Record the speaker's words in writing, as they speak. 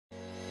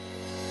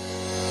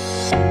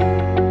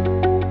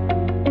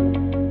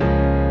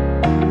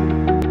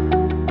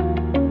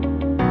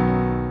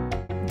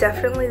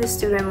definitely the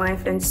student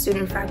life and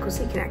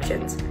student-faculty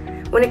connections.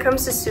 When it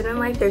comes to student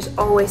life, there's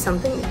always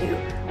something to do.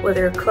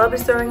 Whether a club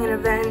is throwing an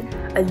event,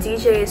 a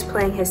DJ is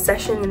playing his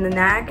session in the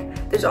NAC,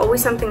 there's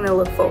always something to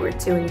look forward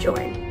to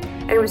enjoying.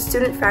 And with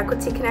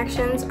student-faculty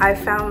connections,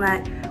 I've found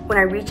that when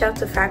I reach out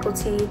to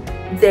faculty,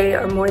 they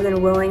are more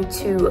than willing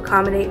to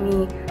accommodate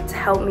me, to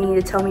help me,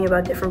 to tell me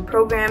about different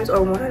programs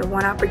or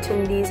one-on-one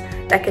opportunities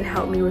that can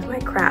help me with my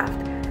craft.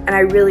 And I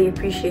really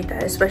appreciate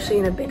that, especially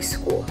in a big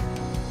school.